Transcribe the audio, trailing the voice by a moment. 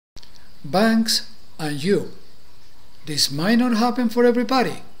banks and you. This might not happen for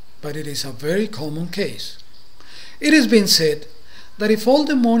everybody, but it is a very common case. It has been said that if all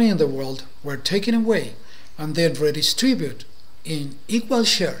the money in the world were taken away and then redistributed in equal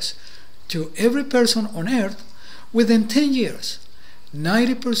shares to every person on earth, within 10 years,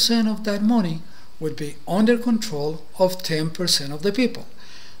 90% of that money would be under control of 10% of the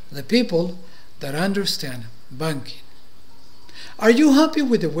people that understand banking. Are you happy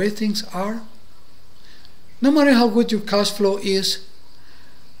with the way things are? No matter how good your cash flow is,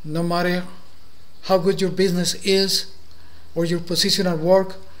 no matter how good your business is, or your position at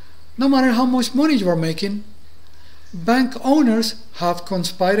work, no matter how much money you are making, bank owners have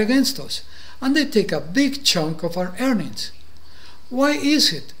conspired against us, and they take a big chunk of our earnings. Why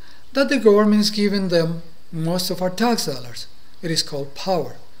is it that the government is giving them most of our tax dollars? It is called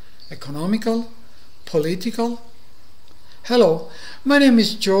power. Economical, political. Hello, my name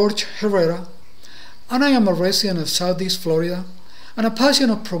is George Herrera, and I am a resident of Southeast Florida and a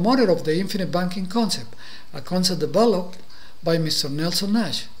passionate promoter of the infinite banking concept, a concept developed by Mr. Nelson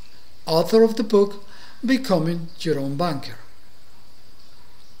Nash, author of the book Becoming Your Own Banker.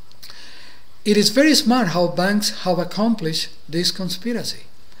 It is very smart how banks have accomplished this conspiracy.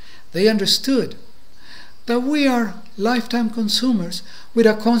 They understood that we are lifetime consumers with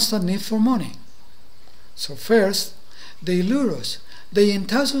a constant need for money. So first, they lure us. They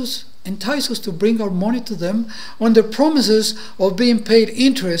entice us to bring our money to them on the promises of being paid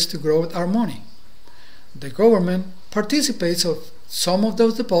interest to grow our money. The government participates of some of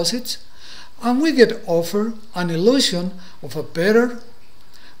those deposits, and we get offered an illusion of a better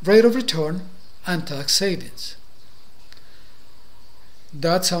rate of return and tax savings.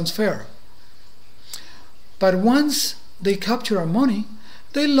 That sounds fair. But once they capture our money,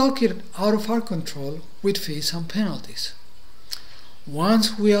 they lock it out of our control with fees and penalties.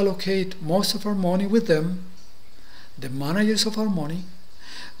 Once we allocate most of our money with them, the managers of our money,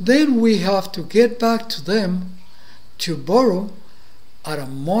 then we have to get back to them to borrow at a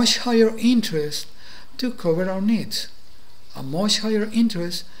much higher interest to cover our needs, a much higher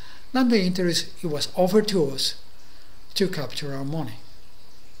interest than the interest it was offered to us to capture our money.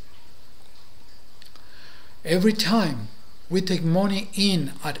 Every time we take money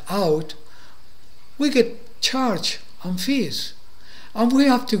in and out, we get charged and fees, and we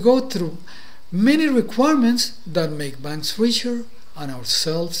have to go through many requirements that make banks richer and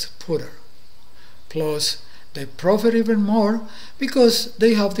ourselves poorer. Plus, they profit even more because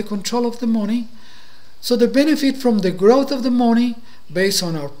they have the control of the money, so they benefit from the growth of the money based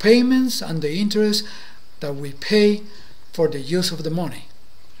on our payments and the interest that we pay for the use of the money.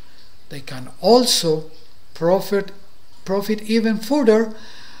 They can also profit even further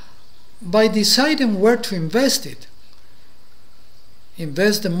by deciding where to invest it.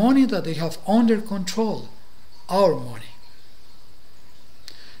 Invest the money that they have under control, our money.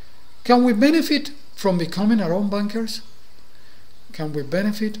 Can we benefit from becoming our own bankers? Can we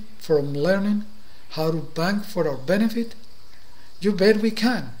benefit from learning how to bank for our benefit? You bet we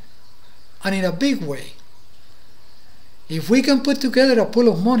can, and in a big way. If we can put together a pool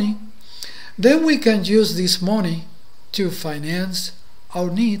of money, then we can use this money to finance our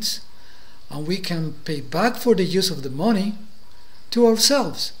needs, and we can pay back for the use of the money to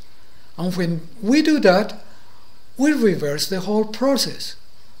ourselves. And when we do that, we reverse the whole process.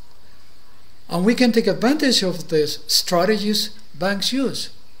 And we can take advantage of the strategies banks use.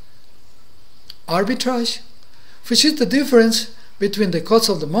 Arbitrage, which is the difference between the cost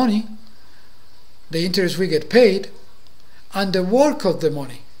of the money, the interest we get paid, and the work of the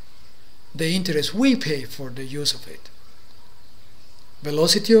money, the interest we pay for the use of it.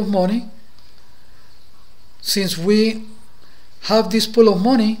 Velocity of money, since we have this pool of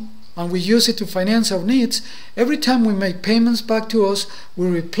money and we use it to finance our needs, every time we make payments back to us, we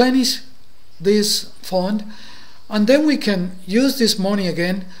replenish this fund, and then we can use this money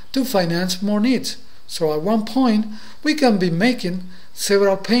again to finance more needs. So at one point, we can be making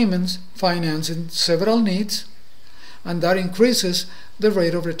several payments, financing several needs, and that increases the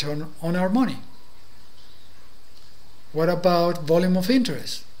rate of return on our money. What about volume of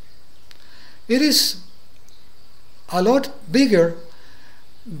interest? It is a lot bigger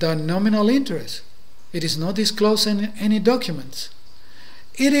than nominal interest. It is not disclosed in any documents.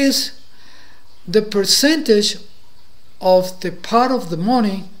 It is the percentage of the part of the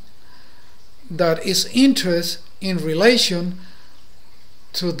money that is interest in relation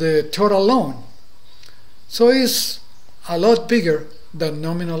to the total loan. So it's a lot bigger than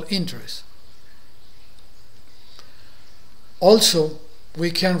nominal interest. Also, we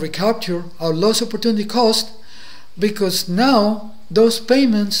can recapture our lost opportunity cost because now those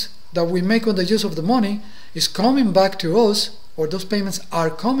payments that we make on the use of the money is coming back to us, or those payments are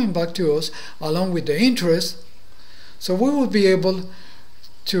coming back to us along with the interest. So we will be able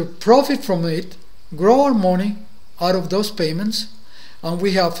to profit from it, grow our money out of those payments, and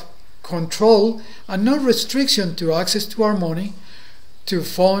we have control and no restriction to access to our money to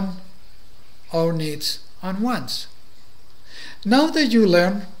fund our needs and wants. Now that you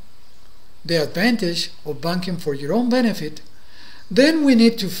learn the advantage of banking for your own benefit, then we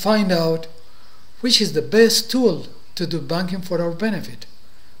need to find out which is the best tool to do banking for our benefit,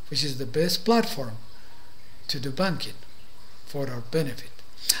 which is the best platform to do banking for our benefit.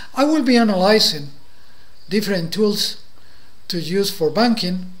 I will be analyzing different tools to use for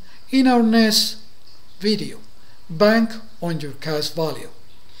banking in our next video, Bank on Your Cash Value.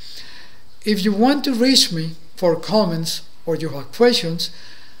 If you want to reach me for comments or you have questions,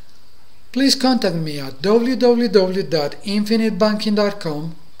 please contact me at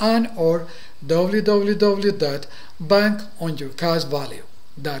www.infinitebanking.com and or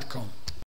www.bankonyourcashvalue.com.